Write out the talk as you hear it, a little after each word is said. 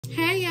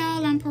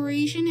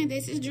Parisian, and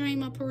this is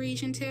Dream of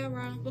Parisian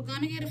Tarot. We're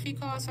going to get a few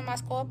cards from my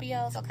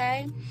Scorpios,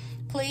 okay?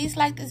 Please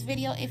like this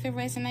video if it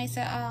resonates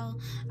at all.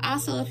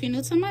 Also, if you're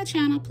new to my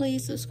channel,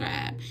 please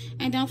subscribe.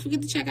 And don't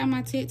forget to check out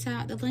my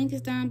TikTok. The link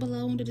is down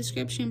below in the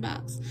description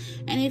box.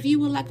 And if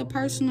you would like a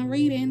personal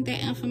reading,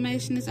 that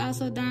information is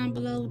also down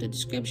below the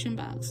description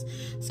box.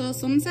 So as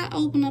soon as I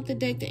open up the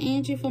deck, the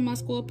energy for my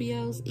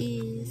Scorpios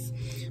is,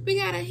 we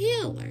got a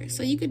healer.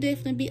 So you could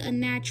definitely be a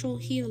natural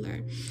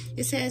healer.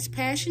 It says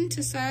passion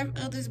to serve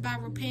others by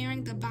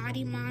repairing the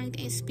body, mind,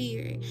 and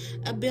spirit.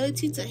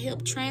 Ability to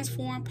help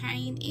transform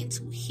pain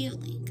into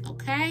healing.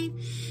 Okay,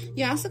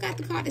 you also got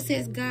the card that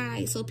says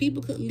guide, so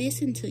people could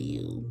listen to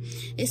you.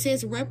 It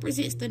says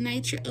represents the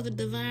nature of the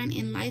divine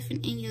in life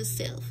and in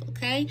yourself.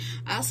 Okay,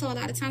 also a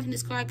lot of times when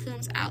this card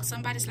comes out,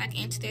 somebody's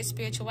like into their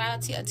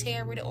spirituality, a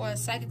tarot reader, or a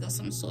psychic of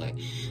some sort.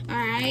 All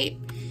right,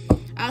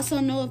 also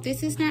know if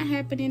this is not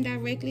happening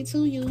directly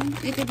to you,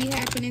 it could be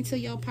happening to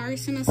your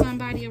person or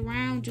somebody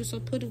around you, so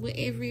put it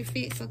wherever it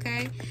fits.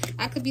 Okay,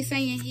 I could be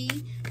saying he,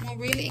 well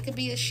really it could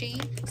be a she,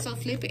 so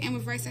flip it and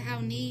reverse it how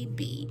need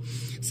be.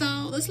 So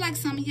looks like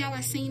some of y'all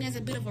are seen as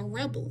a bit of a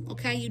rebel.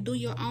 Okay, you do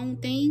your own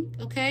thing.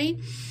 Okay,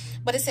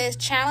 but it says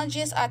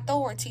challenges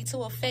authority to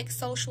affect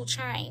social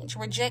change,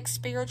 reject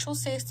spiritual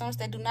systems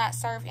that do not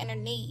serve inner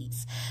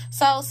needs.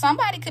 So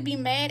somebody could be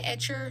mad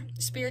at your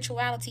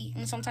spirituality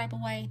in some type of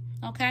way.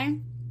 Okay,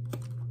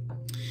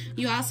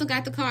 you also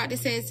got the card that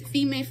says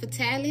female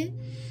fatality.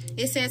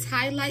 It says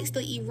highlights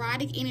the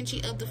erotic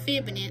energy of the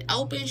feminine,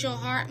 opens your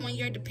heart when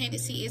your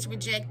dependency is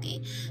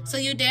rejected. So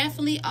you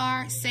definitely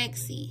are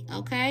sexy,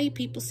 okay?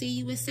 People see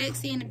you as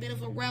sexy and a bit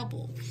of a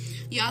rebel.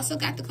 You also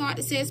got the card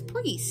that says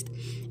priest.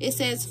 It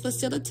says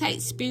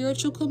facilitate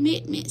spiritual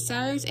commitment,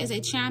 serves as a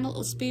channel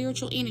of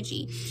spiritual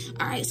energy.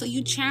 All right, so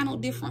you channel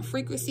different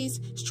frequencies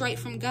straight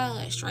from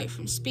God, straight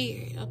from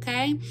spirit,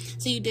 okay?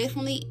 So you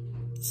definitely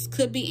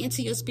could be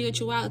into your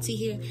spirituality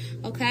here,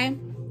 okay?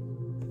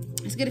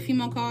 Let's get a few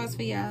more cards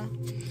for y'all.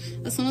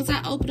 As soon as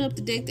I open up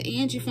the deck, the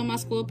energy for my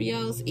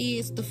Scorpios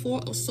is the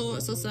Four of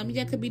Swords. So some of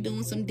y'all could be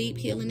doing some deep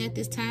healing at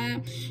this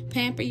time.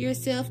 Pamper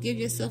yourself. Give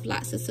yourself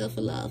lots of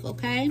self-love,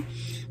 okay?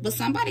 But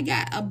somebody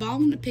got a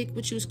bone to pick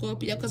with you,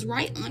 Scorpio, because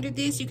right under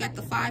this, you got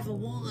the Five of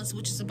Wands,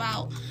 which is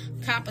about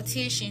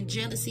competition,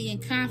 jealousy,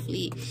 and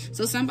conflict.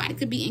 So somebody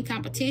could be in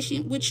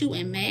competition with you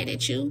and mad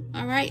at you,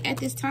 all right, at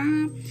this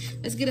time.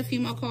 Let's get a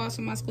few more cards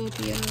for my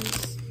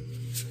Scorpios.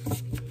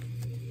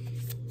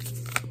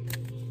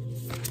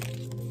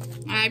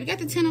 All right, we got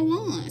the Ten of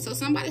Wands. So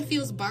somebody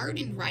feels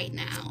burdened right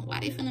now. Why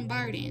are they feeling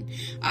burdened?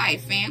 All right,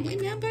 family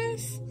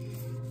members.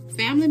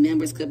 Family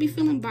members could be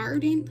feeling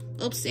burdened,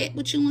 upset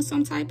with you in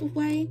some type of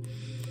way.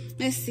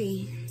 Let's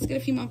see. Let's get a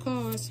few more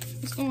cards.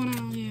 What's going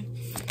on here?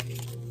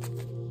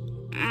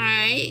 All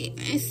right,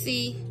 let's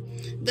see.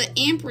 The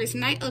Empress,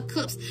 Knight of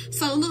Cups.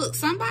 So look,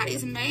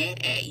 somebody's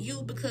mad at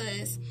you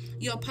because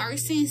your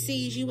person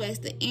sees you as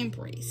the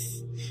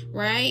Empress,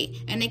 right?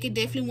 And they could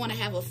definitely want to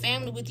have a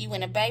family with you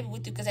and a baby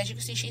with you because as you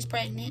can see, she's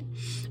pregnant.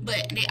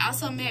 But they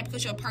also mad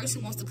because your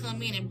person wants to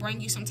come in and bring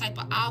you some type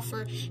of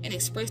offer and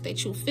express their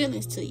true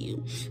feelings to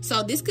you.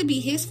 So this could be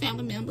his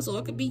family members or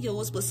it could be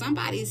yours, but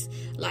somebody's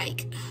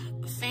like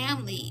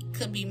family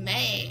could be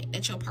mad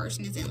that your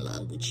person is in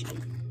love with you.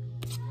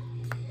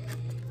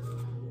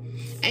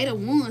 Eight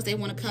of Wands, they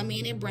want to come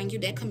in and bring you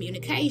that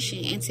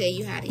communication and tell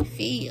you how they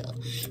feel.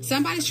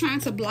 Somebody's trying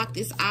to block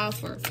this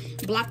offer,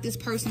 block this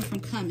person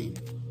from coming.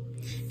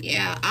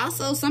 Yeah,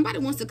 also somebody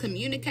wants to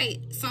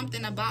communicate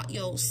something about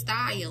your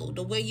style,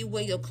 the way you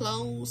wear your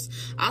clothes.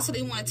 Also,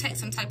 they want to take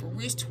some type of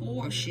risk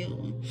towards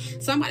you.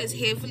 Somebody's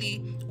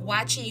heavily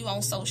watching you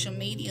on social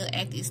media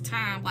at this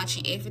time,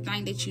 watching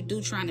everything that you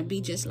do, trying to be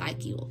just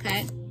like you,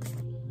 okay?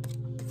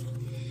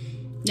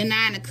 The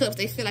Nine of Cups,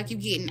 they feel like you're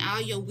getting all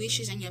your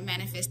wishes and your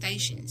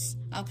manifestations,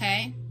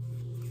 okay?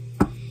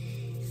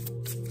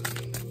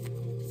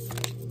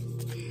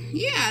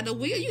 Yeah, the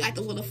Wheel, you got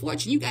the Wheel of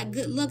Fortune. You got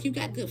good luck. You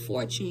got good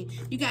fortune.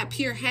 You got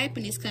pure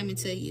happiness coming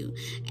to you.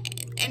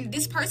 And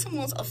this person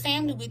wants a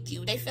family with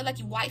you. They feel like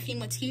you wifey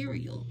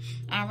material,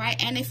 all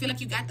right? And they feel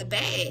like you got the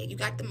bag. You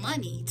got the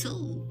money,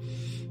 too.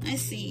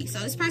 Let's see. So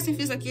this person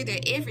feels like you're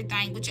their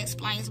everything, which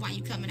explains why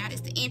you're coming out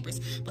as the Empress.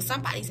 But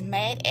somebody's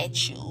mad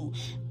at you.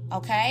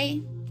 Okay,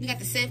 you got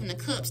the Seven of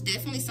Cups.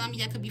 Definitely some of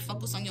y'all could be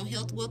focused on your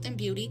health, wealth, and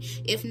beauty.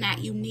 If not,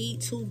 you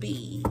need to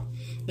be.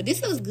 But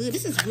this feels good.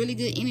 This is really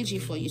good energy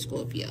for you,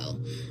 Scorpio. All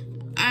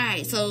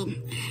right, so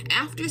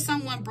after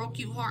someone broke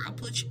your heart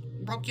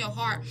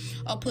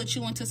or put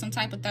you into some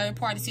type of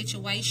third-party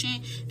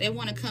situation, they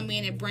want to come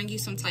in and bring you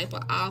some type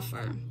of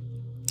offer.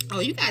 Oh,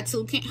 you got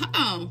two. Hold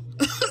on.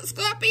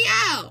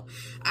 Scorpio.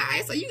 All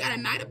right, so you got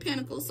a Knight of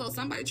Pentacles. So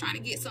somebody trying to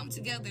get something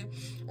together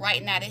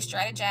right now. They're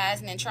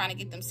strategizing and trying to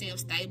get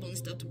themselves stable and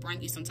stuff to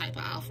bring you some type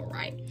of offer,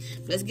 right?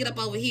 Let's get up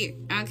over here.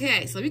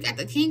 Okay, so we got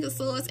the King of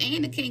Swords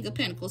and the King of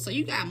Pentacles. So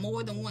you got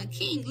more than one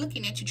king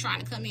looking at you, trying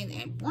to come in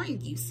and bring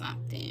you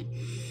something.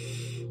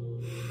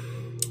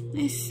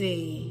 Let's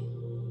see.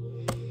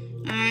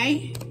 All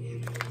right.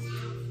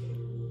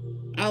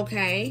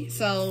 Okay,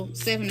 so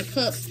 7 of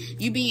Cups.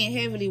 You being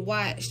heavily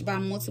watched by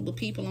multiple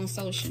people on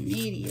social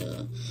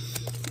media.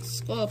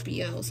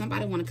 Scorpio.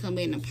 Somebody want to come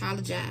in and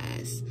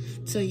apologize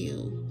to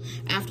you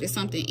after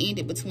something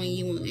ended between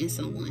you and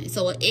someone.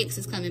 So an ex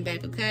is coming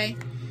back, okay?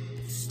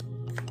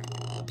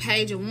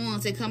 Page of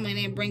Wands. They come in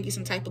and bring you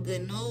some type of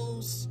good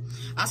news.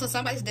 Also,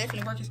 somebody's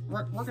definitely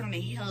working on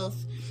their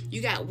health.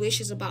 You got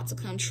wishes about to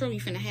come true.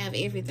 You're finna have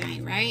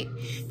everything, right?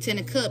 10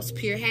 of Cups,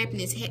 pure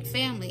happiness,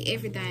 family,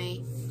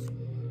 everything.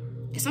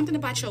 It's something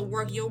about your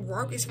work. Your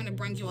work is going to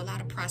bring you a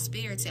lot of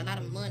prosperity, a lot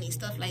of money,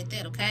 stuff like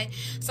that, okay?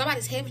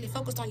 Somebody's heavily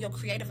focused on your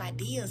creative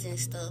ideas and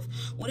stuff.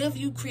 Whatever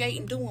you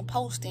creating, doing,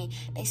 posting,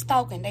 they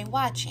stalking, they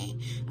watching,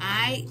 all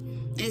right?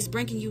 And it's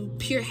bringing you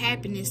pure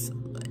happiness,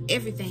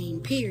 everything,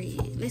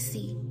 period. Let's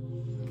see.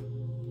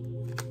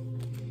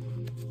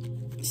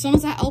 As soon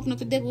as I open up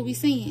the deck, we'll be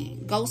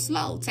seeing. Go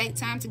slow. Take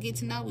time to get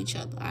to know each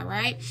other, all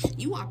right?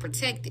 You are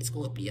protected,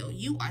 Scorpio.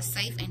 You are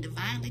safe and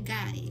divinely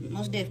guided.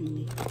 Most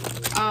definitely.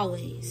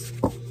 Always.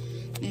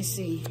 Let's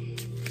see.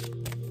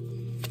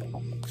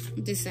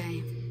 What this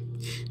say?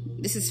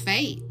 This is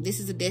fate.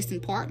 This is a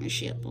destined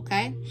partnership,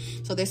 okay?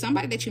 So there's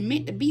somebody that you're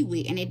meant to be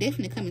with, and they're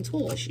definitely coming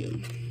towards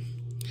you.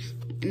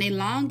 And they're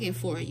longing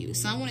for you.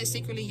 Someone is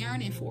secretly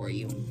yearning for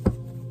you.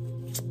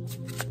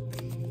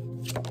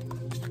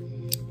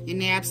 And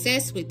they're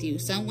obsessed with you.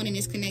 Someone in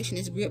this connection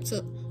is gripped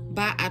up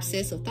by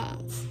obsessive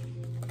thoughts.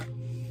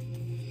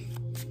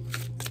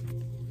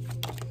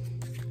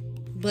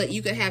 But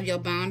you could have your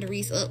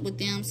boundaries up with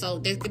them. So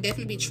there could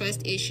definitely be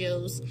trust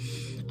issues.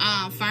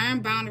 Firm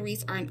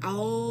boundaries are...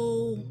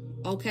 Oh,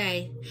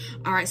 okay.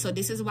 All right, so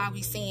this is why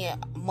we're seeing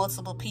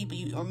multiple people.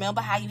 You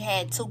remember how you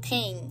had 2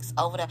 kings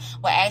over the...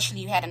 Well,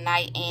 actually, you had a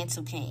knight and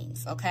 2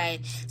 kings, okay?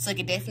 So it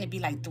could definitely be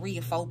like 3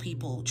 or 4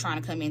 people trying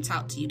to come in and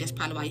talk to you. That's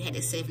probably why you had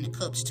the 7 of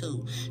Cups,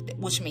 too,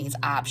 which means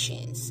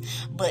options.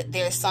 But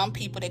there's some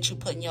people that you're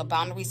putting your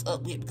boundaries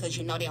up with because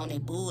you know they're on their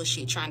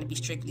bullshit trying to be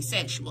strictly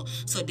sexual.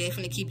 So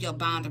definitely keep your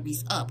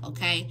boundaries up,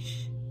 okay?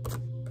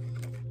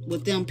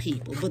 With them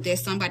people. But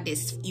there's somebody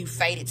that's you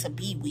fated to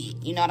be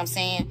with. You know what I'm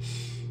saying?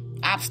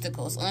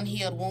 Obstacles,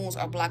 unhealed wounds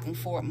are blocking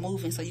forward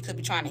moving. So you could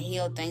be trying to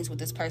heal things with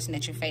this person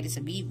that you're fated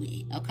to be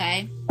with,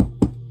 okay?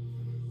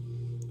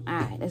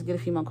 Alright, let's get a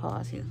few more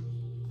cards here.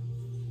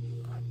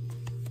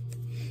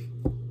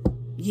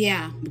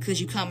 Yeah,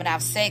 because you coming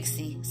out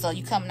sexy. So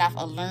you coming off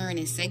alluring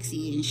and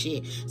sexy and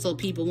shit. So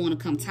people want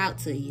to come talk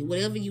to you.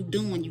 Whatever you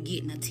doing, you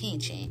getting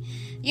attention.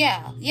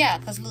 Yeah,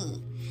 because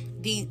look.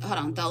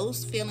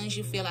 Those feelings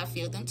you feel, I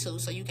feel them too.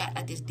 So you got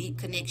like this deep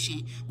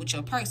connection with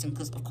your person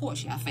because of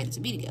course y'all fated to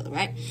be together,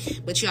 right?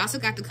 But you also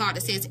got the card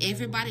that says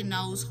everybody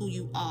knows who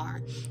you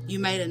are. You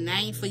made a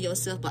name for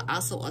yourself, but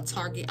also a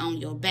target on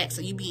your back.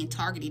 So you being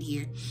targeted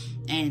here,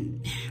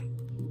 and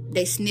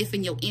they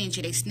sniffing your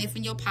energy, they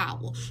sniffing your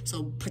power.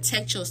 So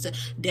protect yourself.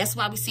 That's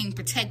why we seem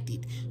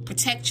protected.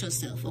 Protect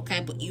yourself,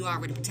 okay? But you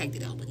already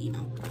protected though, but you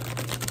know.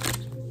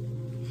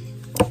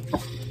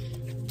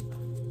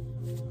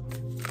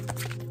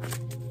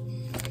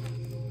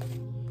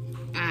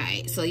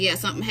 So yeah,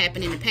 something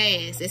happened in the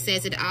past. It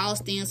says it all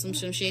stems from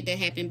some shit that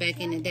happened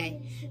back in the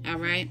day. All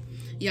right.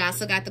 You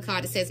also got the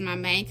card that says my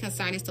main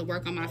concern is to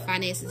work on my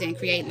finances and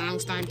create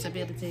long-term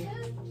stability.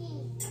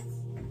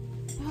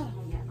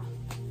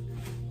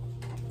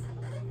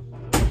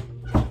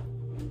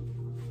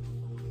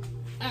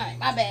 All right,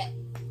 my bad.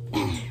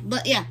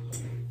 But yeah,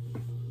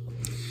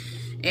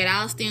 it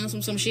all stems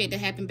from some shit that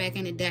happened back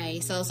in the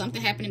day. So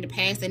something happened in the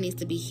past that needs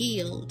to be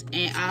healed.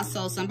 And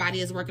also somebody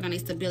is working on their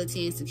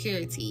stability and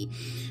security.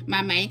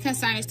 My main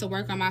concern is to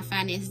work on my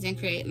finances and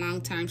create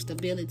long-term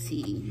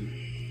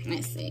stability.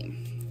 Let's see.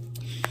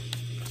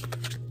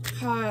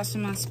 Cards for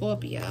my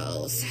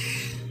Scorpios.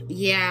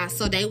 Yeah,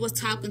 so they was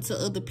talking to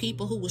other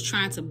people who was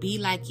trying to be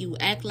like you,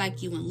 act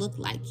like you, and look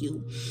like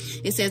you.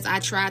 It says, I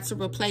tried to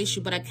replace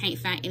you, but I can't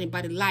find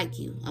anybody like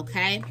you,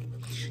 okay?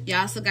 You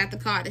also got the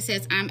card that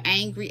says, I'm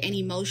angry and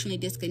emotionally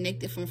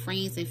disconnected from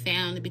friends and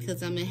family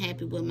because I'm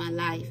unhappy with my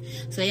life.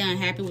 So they're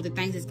unhappy with the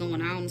things that's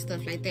going on and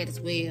stuff like that as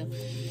well.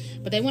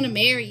 But they want to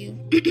marry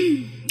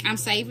you. I'm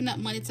saving up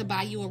money to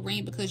buy you a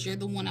ring because you're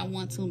the one I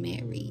want to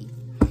marry.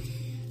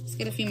 Let's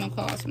get a few more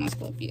cards from my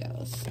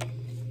Scorpios.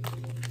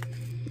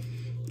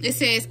 It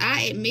says,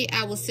 I admit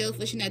I was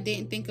selfish and I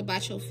didn't think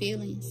about your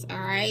feelings. All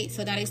right.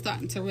 So now they're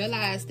starting to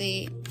realize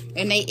that.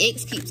 And they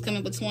ex keeps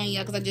coming between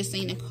y'all because I just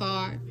seen a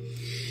card.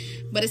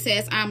 But it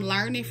says, I'm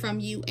learning from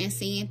you and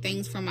seeing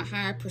things from a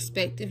higher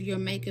perspective. You're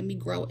making me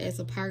grow as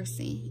a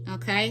person.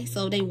 Okay.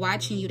 So they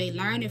watching you. They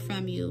learning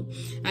from you.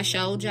 I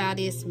showed y'all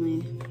this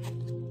one.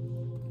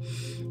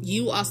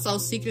 You are so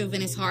secretive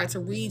and it's hard to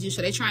read you.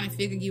 So they're trying to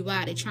figure you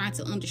out. They're trying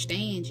to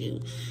understand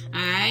you.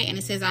 All right. And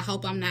it says, I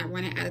hope I'm not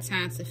running out of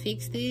time to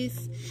fix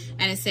this.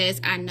 And it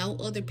says, I know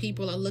other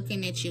people are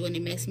looking at you and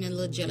it makes me a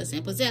little jealous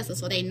and possessive.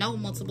 So they know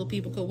multiple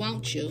people could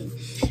want you.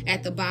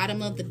 At the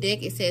bottom of the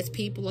deck, it says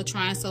people are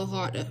trying so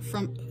hard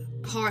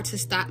hard to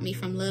stop me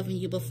from loving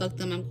you, but fuck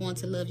them, I'm going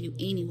to love you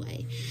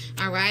anyway.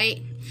 All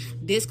right,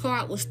 this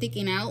card was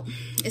sticking out.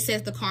 It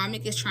says the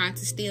karmic is trying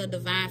to steal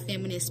divine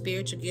feminine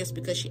spiritual gifts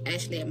because she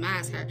actually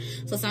admires her.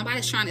 So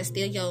somebody's trying to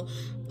steal your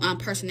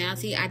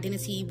personality,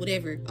 identity,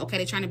 whatever. Okay,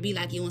 they're trying to be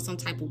like you in some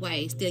type of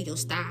way, steal your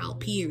style,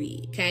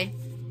 period. Okay.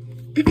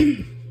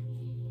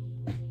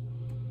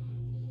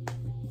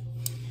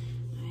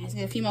 Let's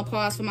get a few more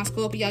cards for my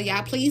Scorpio.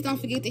 Y'all, please don't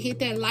forget to hit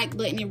that like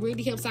button. It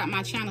really helps out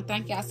my channel.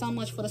 Thank y'all so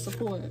much for the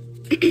support.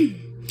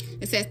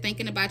 It says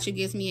thinking about you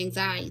gives me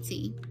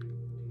anxiety.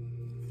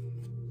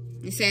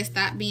 It says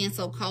stop being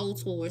so cold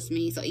towards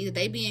me. So either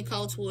they being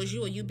cold towards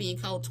you or you being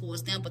cold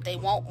towards them, but they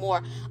want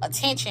more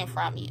attention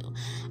from you.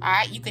 All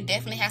right, you could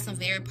definitely have some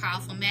very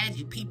powerful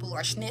magic. People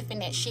are sniffing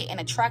that shit and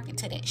attracted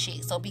to that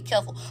shit. So be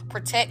careful.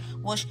 Protect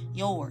what's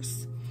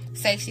yours.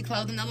 Sexy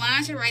clothing and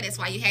lingerie. That's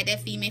why you had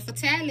that female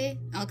fatality.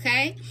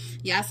 Okay.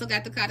 You also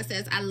got the card that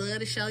says I love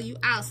to show you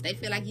out. So they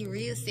feel like you're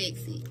real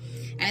sexy.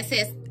 And it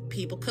says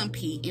people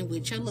competing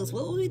with your looks.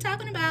 What were we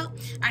talking about?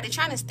 Are they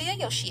trying to steal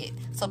your shit?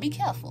 So be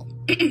careful.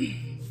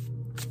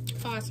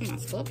 Cards for my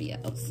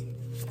Scorpios.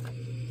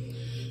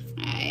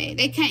 Alright.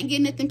 They can't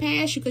get nothing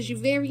past you because you're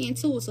very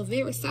intuitive,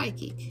 very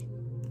psychic.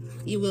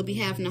 You will be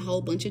having a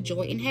whole bunch of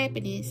joy and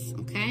happiness.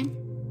 Okay.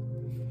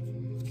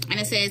 And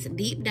it says,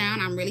 deep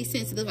down, I'm really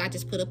sensitive. I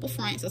just put up a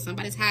front. So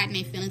somebody's hiding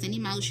their feelings and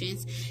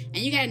emotions.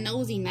 And you got a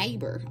nosy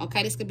neighbor.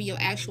 Okay, this could be your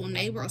actual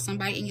neighbor or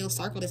somebody in your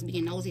circle that's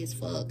being nosy as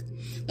fuck.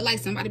 But like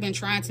somebody been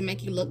trying to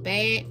make you look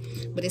bad.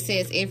 But it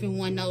says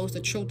everyone knows the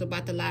truth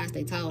about the lies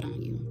they told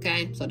on you.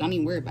 Okay, so don't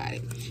even worry about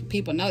it.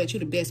 People know that you're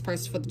the best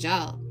person for the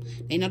job.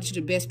 They know that you're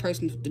the best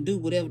person to do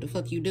whatever the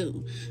fuck you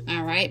do.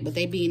 All right, but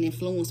they being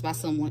influenced by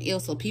someone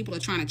else. So people are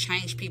trying to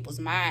change people's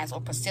minds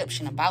or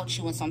perception about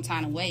you in some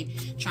kind of way,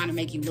 trying to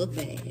make you look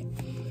bad.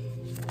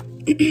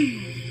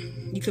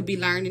 You could be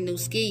learning new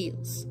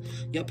skills.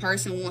 Your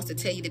person wants to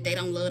tell you that they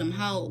don't love them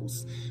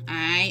hoes. All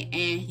right,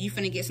 and you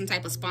finna get some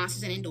type of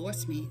sponsors and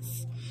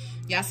endorsements.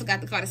 You also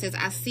got the card that says,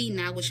 I see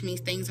now, which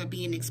means things are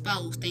being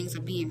exposed. Things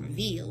are being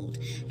revealed.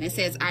 And it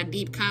says, our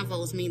deep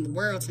convos mean the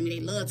world to me.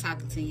 They love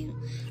talking to you.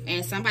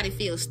 And somebody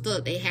feels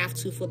stuck. They have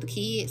to for the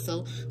kids.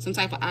 So some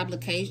type of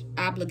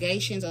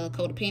obligations or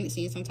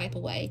codependency in some type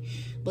of way.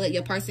 But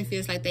your person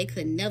feels like they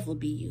could never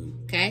be you.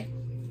 Okay?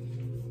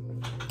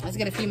 Let's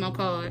get a few more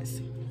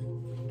cards.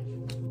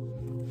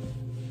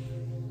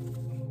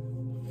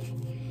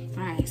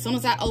 Alright, as soon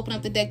as I open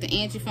up the deck, the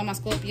energy for my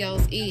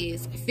Scorpios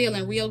is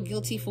feeling real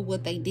guilty for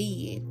what they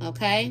did,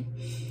 okay?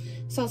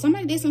 So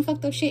somebody did some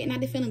fucked up shit and now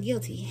they're feeling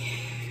guilty.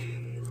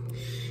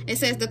 It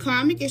says the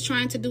karmic is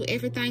trying to do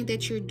everything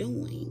that you're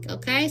doing,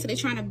 okay? So they're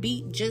trying to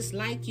be just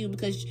like you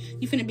because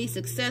you're finna be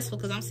successful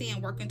because I'm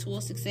seeing working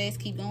towards success.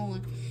 Keep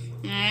going,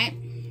 alright?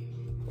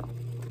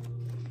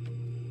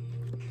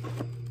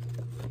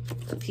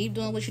 So keep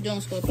doing what you're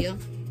doing, Scorpio.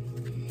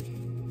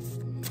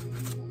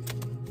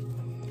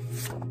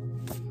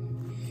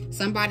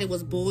 Somebody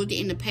was bullied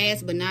in the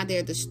past, but now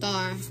they're the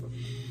star.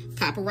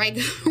 Copyright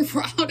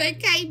raw. They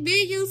can't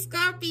be you,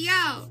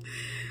 Scorpio.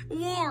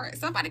 Warrant.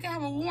 Somebody can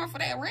have a warrant for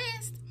that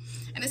arrest.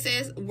 And it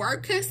says,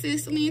 work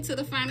consistently until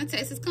the final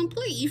test is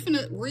complete. You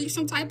finna reach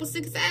some type of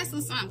success or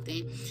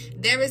something.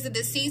 There is a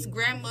deceased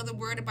grandmother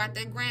worried about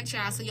their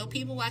grandchild, so your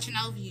people watching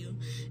over you.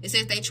 It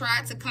says they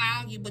tried to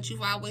clown you, but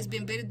you've always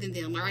been better than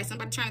them. All right,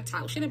 somebody trying to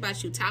talk shit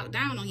about you, talk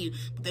down on you,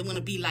 but they want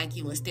to be like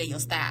you and steal your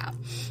style.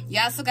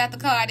 You also got the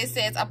card. It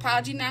says,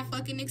 apology not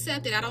fucking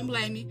accepted. I don't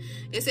blame you.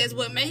 It says,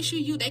 what makes you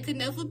you, they could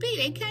never be.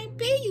 They can't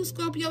be you,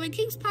 Scorpio. It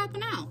keeps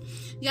popping out.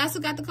 You also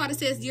got the card that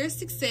says, your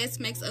success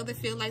makes others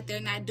feel like they're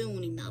not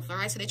doing enough. All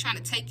right, so they're trying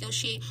to take your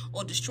shit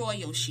or destroy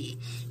your shit.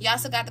 You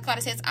also got the card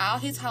that says, all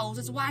his hoes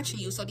is watching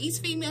you. So these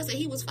females that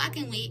he was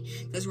fucking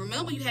with, because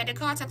remember you had that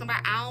card talking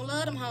about, I don't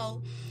love them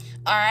hoes.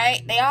 All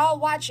right, they all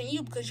watching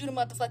you because you the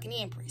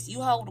motherfucking empress.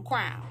 You hold the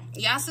crown.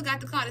 You also got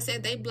the card that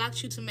said they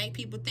blocked you to make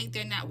people think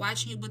they're not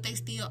watching you, but they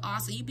still are.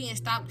 So you being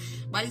stopped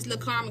by these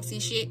little karmics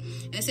and shit.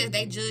 And it says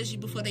they judged you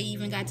before they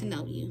even got to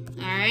know you.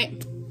 All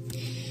right.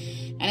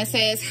 And it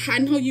says, I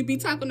know you be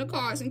talking to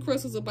cards and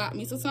crystals about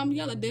me. So some of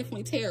y'all are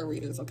definitely tarot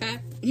readers, okay?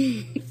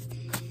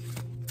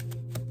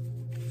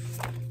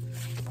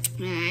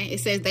 All right. It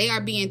says they are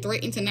being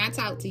threatened to not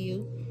talk to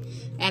you.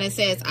 And it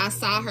says, I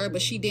saw her,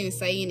 but she didn't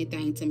say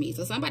anything to me.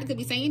 So somebody could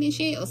be saying this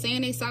shit or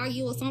saying they saw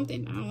you or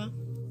something. I don't know.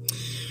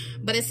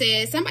 But it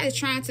says somebody's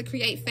trying to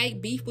create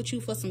fake beef with you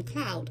for some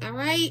clout, all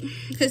right?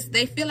 Because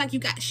they feel like you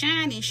got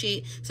shine and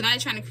shit. So now they're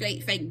trying to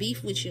create fake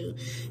beef with you.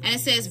 And it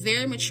says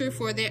very mature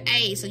for their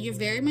age. So you're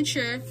very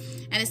mature.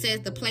 And it says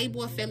the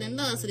playboy fell in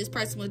love. So this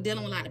person was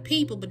dealing with a lot of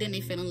people, but then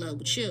they fell in love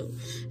with you.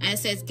 And it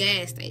says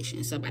gas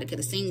station. Somebody could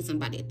have seen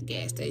somebody at the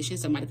gas station.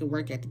 Somebody could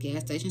work at the gas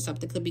station.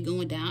 Something could be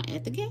going down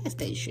at the gas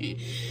station.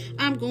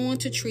 I'm going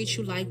to treat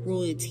you like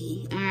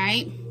royalty, all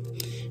right?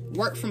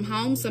 Work from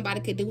home. Somebody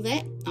could do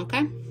that,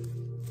 okay?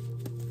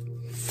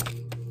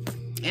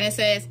 And it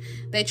says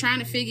they're trying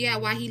to figure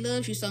out why he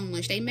loves you so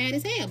much. They mad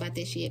as hell about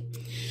this shit.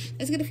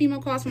 Let's get a few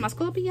more cards from my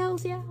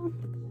Scorpios, y'all.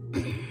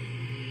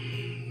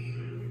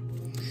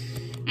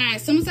 right,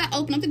 as soon as I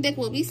open up the deck,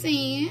 what we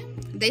seeing?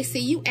 They see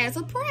you as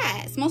a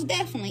prize, most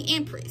definitely,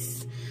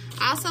 Empress.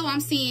 Also, I'm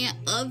seeing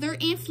other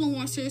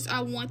influencers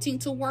are wanting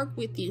to work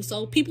with you.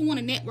 So people want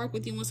to network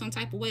with you in some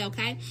type of way,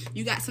 okay?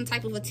 You got some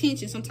type of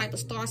attention, some type of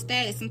star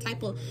status, some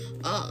type of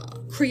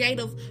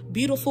creative,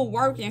 beautiful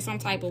work in some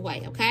type of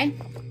way, okay?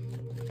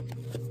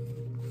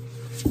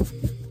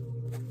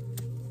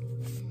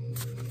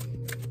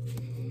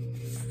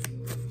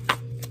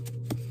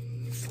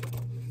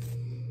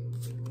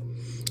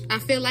 I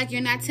feel like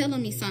you're not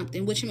telling me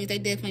something, which means they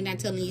definitely not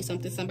telling you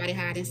something. Somebody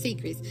hiding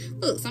secrets.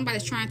 Look,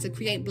 somebody's trying to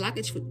create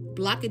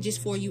blockages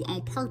for you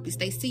on purpose.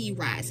 They see you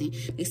rising.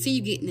 They see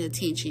you getting the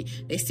attention.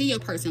 They see your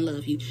person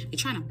love you. They're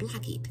trying to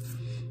block it.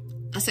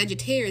 A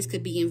Sagittarius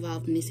could be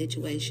involved in this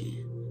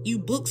situation. You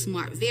book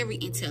smart, very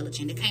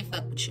intelligent. They can't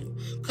fuck with you.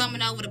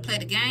 Coming over to play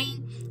the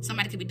game.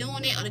 Somebody could be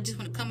doing that, or they just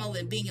want to come over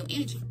and be in your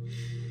energy.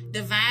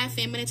 Divine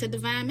feminine to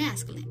divine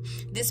masculine.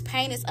 This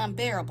pain is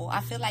unbearable.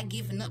 I feel like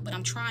giving up, but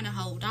I'm trying to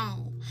hold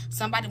on.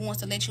 Somebody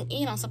wants to let you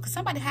in on something, because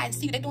somebody hiding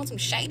secret. They're doing some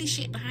shady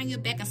shit behind your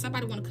back, and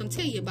somebody want to come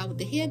tell you about what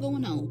the hell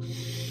going on.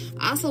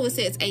 Also, it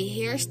says a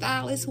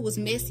hairstylist who is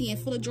messy and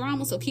full of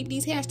drama, so keep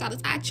these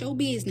hairstylists out your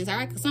business, all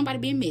right? Because somebody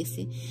being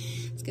messy.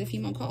 Let's get a few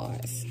more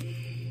cards.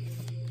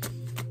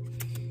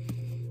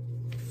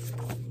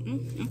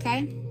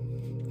 Okay.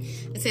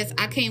 It says,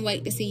 I can't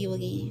wait to see you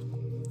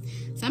again.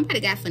 Somebody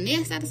got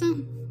finessed out of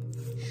something.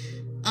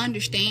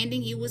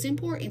 Understanding you was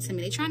important to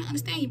me. They're trying to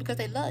understand you because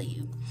they love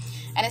you.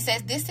 And it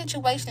says, this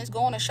situation is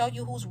going to show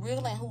you who's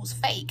real and who's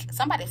fake.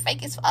 Somebody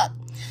fake as fuck.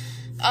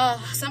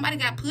 Somebody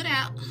got put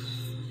out.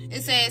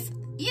 It says,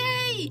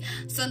 yay!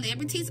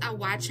 Celebrities are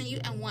watching you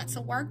and want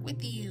to work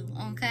with you.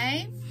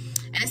 Okay?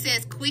 And it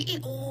says,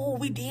 quitting. Oh,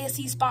 we did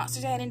see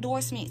sponsors and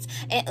endorsements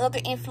and other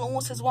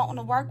influencers wanting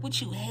to work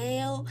with you.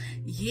 Hell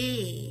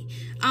yeah.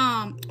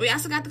 We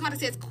also got the card that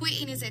says,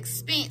 quitting is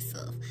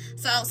expensive.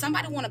 So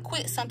somebody want to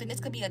quit something. This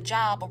could be a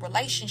job, a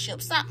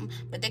relationship, something,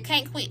 but they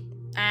can't quit.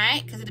 All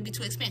right? Because it'll be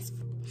too expensive.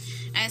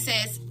 And it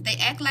says, they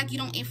act like you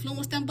don't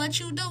influence them, but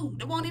you do.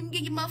 They won't even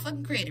give you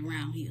motherfucking credit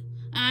around here.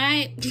 All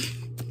right?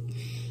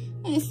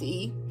 Let's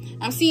see.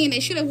 I'm seeing they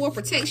should have wore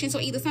protection, so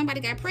either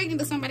somebody got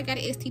pregnant or somebody got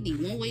an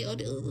STD, one way or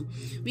the other.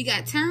 We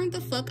got turned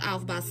the fuck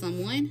off by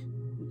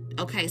someone.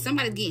 Okay,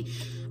 somebody's getting...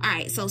 All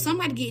right, so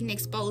somebody getting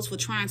exposed for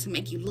trying to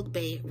make you look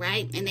bad,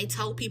 right? And they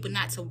told people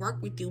not to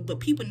work with you, but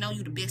people know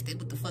you the best at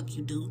what the fuck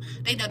you do.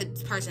 They know that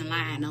this person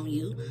lying on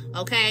you,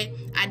 okay?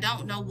 I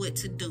don't know what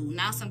to do.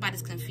 Now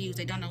somebody's confused.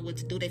 They don't know what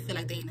to do. They feel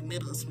like they're in the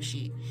middle of some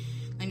shit.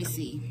 Let me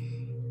see.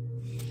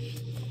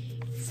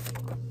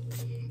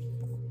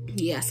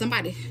 Yeah,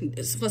 somebody,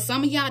 for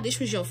some of y'all, this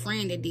was your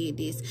friend that did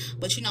this.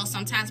 But, you know,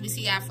 sometimes we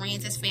see our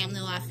friends as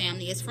family or our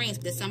family as friends.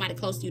 But there's somebody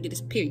close to you that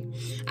is period.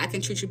 I can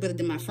treat you better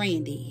than my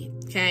friend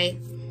did, okay?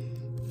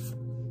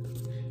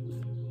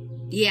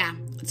 Yeah,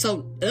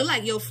 so it looked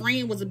like your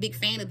friend was a big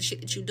fan of the shit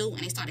that you do,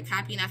 and they started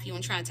copying off you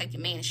and trying to take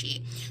your man and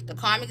shit. The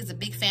karmic is a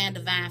big fan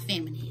of divine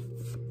feminine.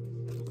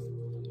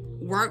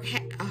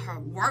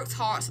 Works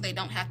hard so they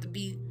don't have to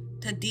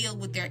deal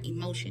with their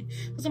emotion.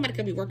 So somebody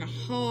could be working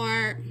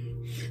hard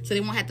so they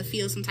won't have to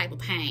feel some type of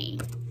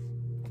pain.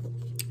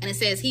 And it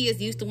says he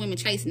is used to women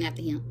chasing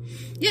after him.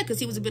 Yeah,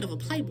 because he was a bit of a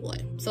playboy.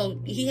 So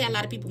he had a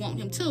lot of people wanting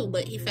him too,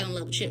 but he fell in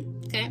love with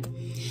you, okay?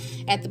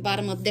 At the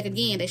bottom of the deck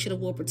again, they should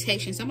have wore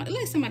protection. Somebody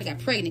got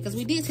pregnant, because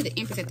we did see the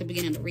Empress at the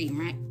beginning of the reading,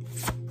 right?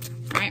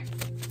 Right?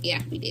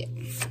 Yeah, we did.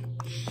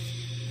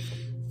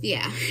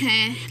 Yeah.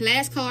 And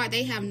last card,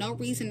 they have no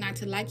reason not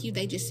to like you.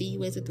 They just see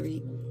you as a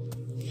threat.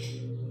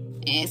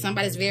 And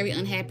somebody's very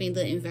unhappy in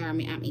the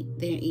environment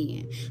they're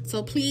in.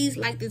 So please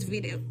like this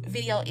video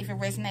if it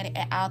resonated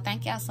at all.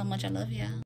 Thank y'all so much. I love y'all.